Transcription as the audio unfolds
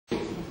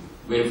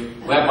with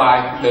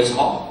Rabbi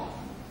Herzog,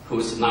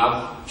 who's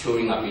now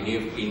touring, I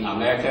believe, in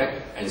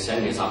America and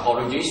sent his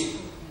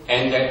apologies,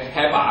 and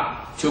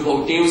Chabad to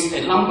produce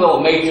a number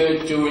of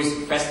major Jewish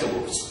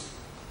festivals.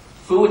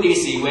 Through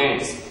these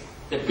events,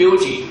 the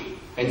beauty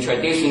and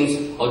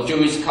traditions of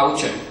Jewish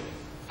culture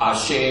are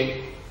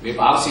shared with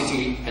our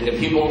city and the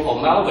people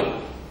of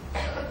Melbourne.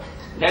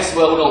 Less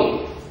well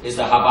known is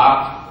the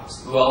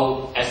Chabad's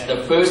role as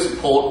the first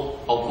port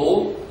of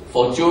call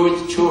for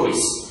Jewish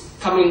tourists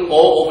coming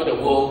all over the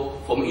world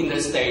from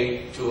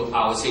interstate to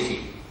our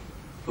city,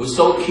 who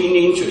show keen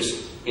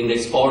interest in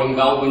exploring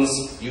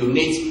Melbourne's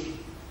unique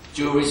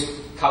Jewish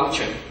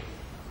culture.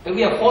 And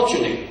we are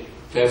fortunate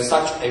to have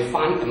such a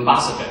fine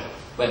ambassador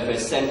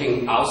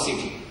representing our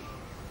city.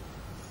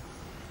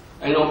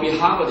 And on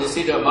behalf of the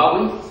city of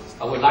Melbourne,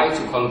 I would like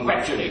to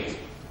congratulate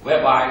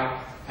Rabbi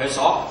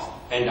Herzog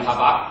and the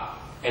Chabad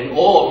and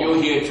all of you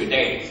here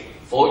today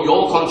for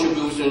your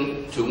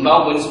contribution to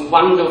Melbourne's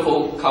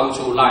wonderful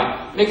cultural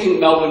life, making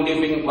Melbourne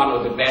living one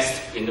of the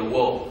best in the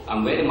world.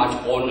 I'm very much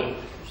honored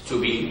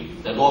to be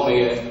the Lord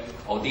Mayor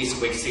of this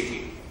great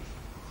city.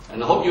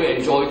 And I hope you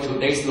enjoyed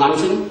today's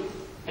luncheon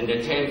and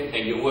the 10th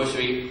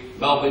anniversary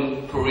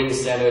Melbourne Purim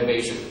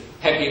celebration.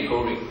 Happy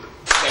Purim.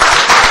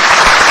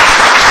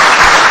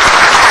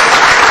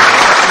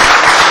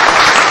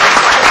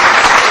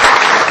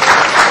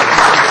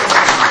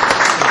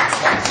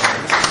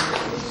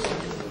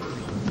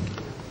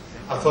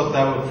 I thought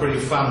they were pretty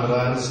fun, but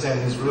I understand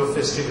there's real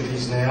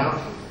festivities now.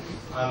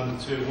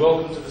 To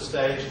welcome to the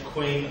stage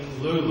Queen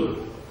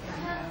Lulu.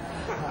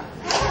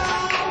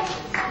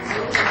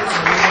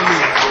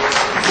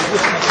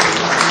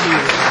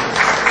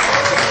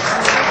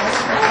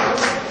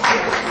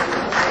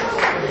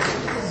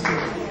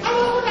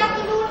 Hello, good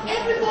afternoon,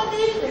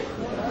 everybody.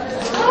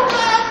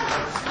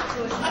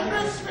 I'm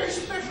very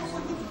special for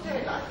you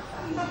today.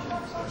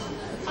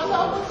 Hello,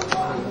 good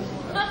morning.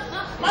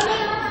 My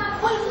name is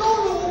Queen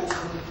Lulu,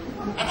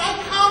 and I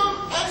come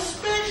as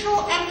special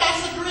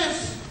ambassadress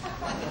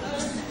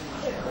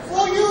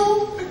for you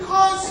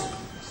because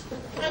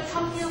I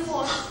come here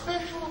for a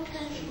special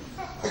occasion.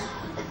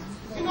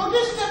 You know,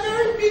 this is a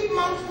very big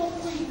month for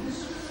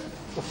queens.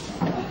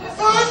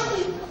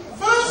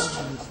 First,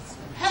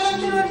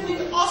 Helen Mirren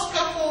win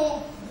Oscar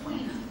for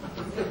Queen.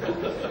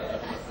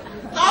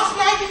 Last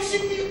night in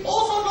Sydney,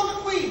 also got a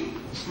Queen.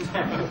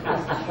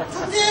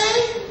 Today,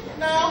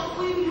 now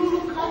Queen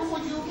Lulu come for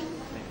you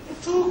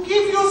to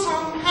give you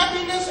some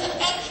happiness and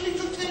actually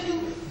to tell you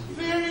a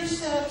very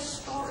sad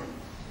story.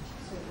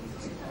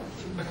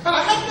 But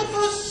I have to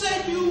first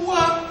say you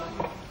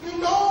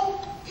know,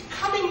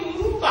 coming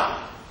Mumbai.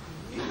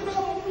 You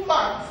know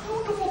Mumbai,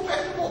 beautiful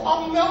festival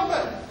of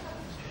Melbourne.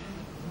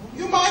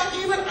 You might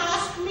even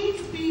ask me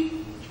to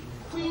be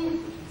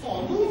queen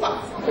for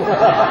Mumbai.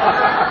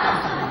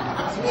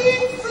 A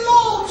big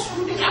float,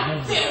 Rudy,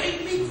 a very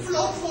big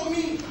float for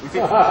me.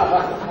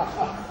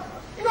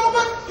 You know,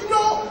 but you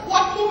know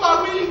what Mumbai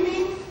really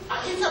means?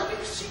 It's a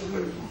big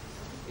secret.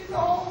 You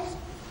know,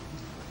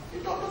 you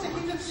don't know the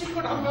hidden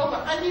secret of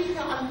Melbourne. I live here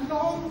a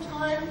long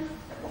time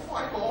before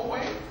I go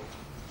away.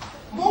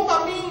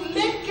 Mumbai means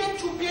let's get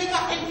together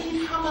and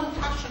eat ham and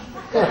kashan.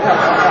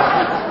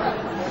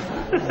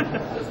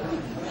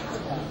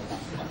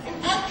 And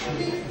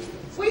actually,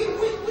 we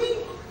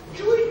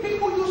Jewish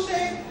people, you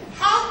say,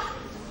 Hak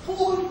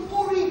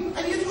Purim.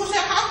 And you say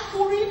Hak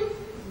Purim?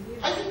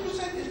 I think you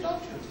said this,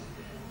 don't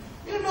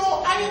you? You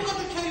know, I am going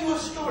to tell you a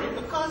story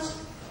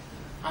because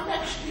I'm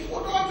actually,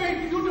 although I'm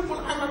very beautiful,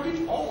 I'm a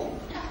bit old.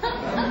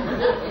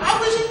 I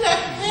was in the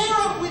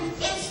harem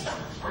with Esther.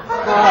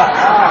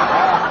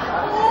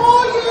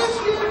 Oh, yes,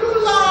 you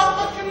laugh,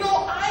 but you know,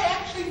 I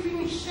actually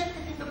finished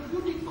second in the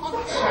beauty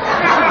contest.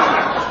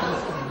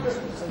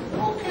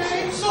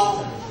 Okay,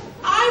 so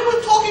I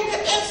was talking to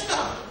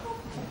Esther,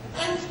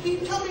 and he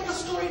told me the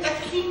story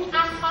that King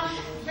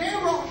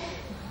Ahasuerus,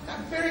 that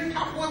very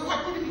tough one, why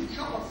couldn't he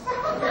show us?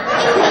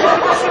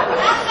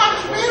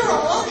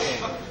 Ahasuerus,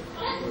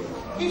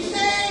 he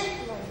said,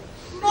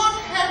 not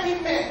happy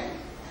man.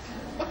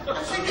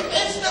 I said to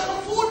Esther,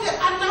 before the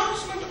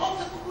announcement of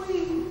the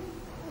queen,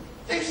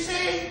 they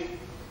say,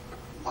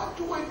 what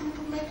do I do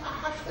to make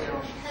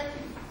Ahasuerus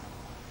happy?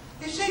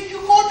 They say, you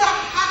got to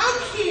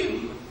hug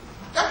him.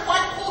 That's why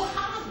I call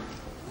hug.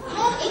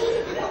 Not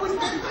anything to do with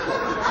that.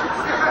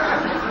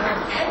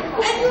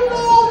 And you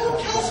know, you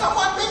tell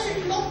someone message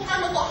a long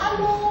time ago,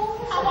 hello,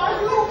 how are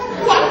you?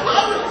 What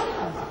are you?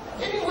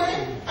 Anyway,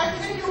 I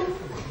tell you,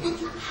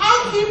 it's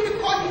hug him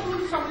because he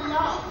needs some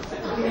love.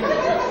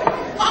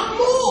 But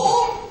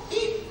more,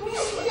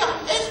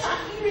 Esther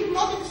hearing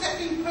not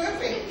exactly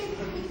perfect.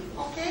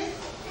 Okay?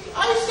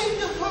 I say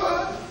to her,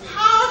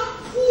 hug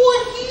poor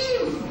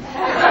him.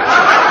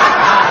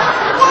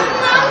 What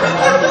nothing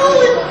to do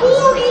with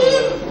poor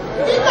him.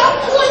 He got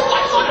poor, he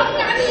got a lot of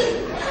money.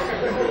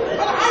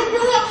 But I'm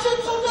very upset,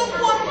 so that's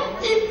what,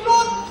 it's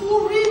not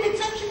poor him,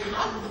 it's actually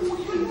hug poor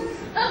him.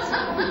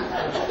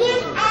 And then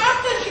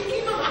after she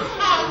gave him a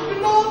hug, you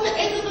know, the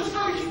end of the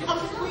story, she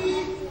comes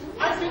queen.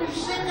 I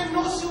finished second,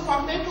 no silver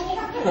medal.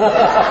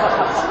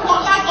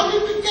 Not like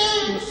Olympic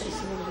Games.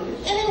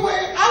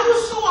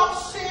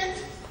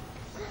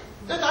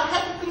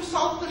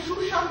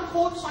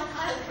 old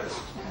psychiatrist.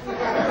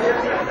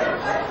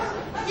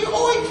 He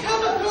always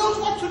tells the girls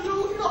what to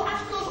do. You know,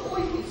 us girls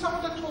always need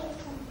someone to talk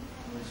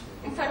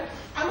to. In fact,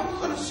 I'm only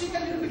going to sing a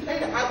little bit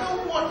later. I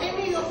don't want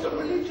any of the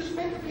religious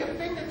men to be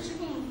offended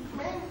singing,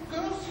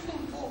 girls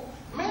singing for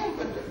men,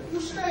 but you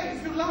stay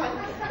if you like.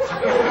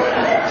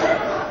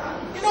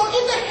 You know,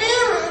 in the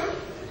harem,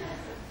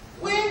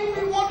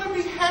 when we want to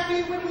be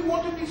happy, when we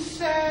want to be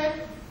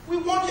sad, we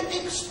want to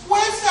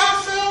express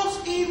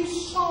ourselves in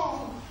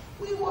song.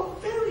 We were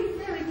very,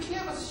 very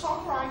clever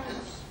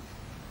songwriters.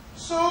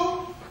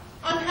 So,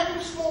 I'm having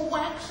a small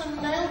wax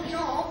and nail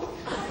job,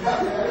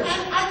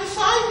 and I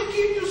decided to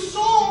give you a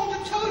song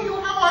to tell you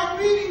how I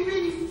really,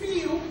 really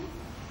feel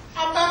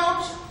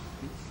about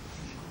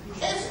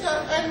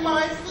Esther and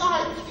my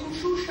flight in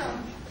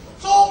Shushan.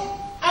 So,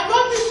 I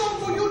wrote this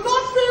song for you,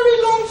 not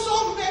very long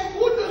song, thank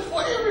goodness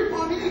for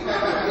everybody,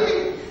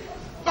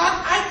 but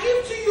I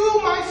give to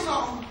you my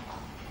song.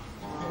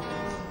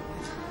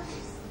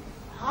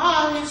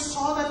 I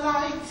saw the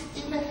light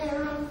in the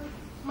harem,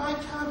 my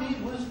tummy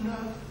was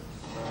nervous.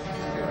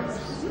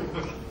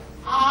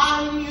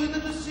 I knew the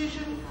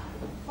decision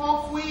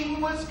for Queen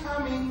was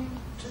coming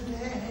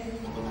today.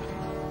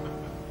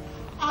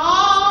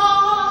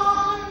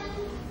 I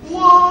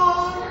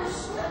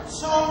was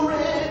so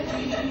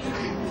ready.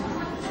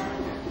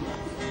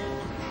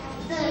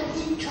 Then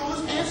he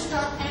chose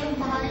Esther and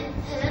my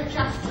hair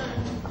just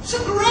turned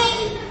so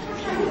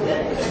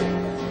gray.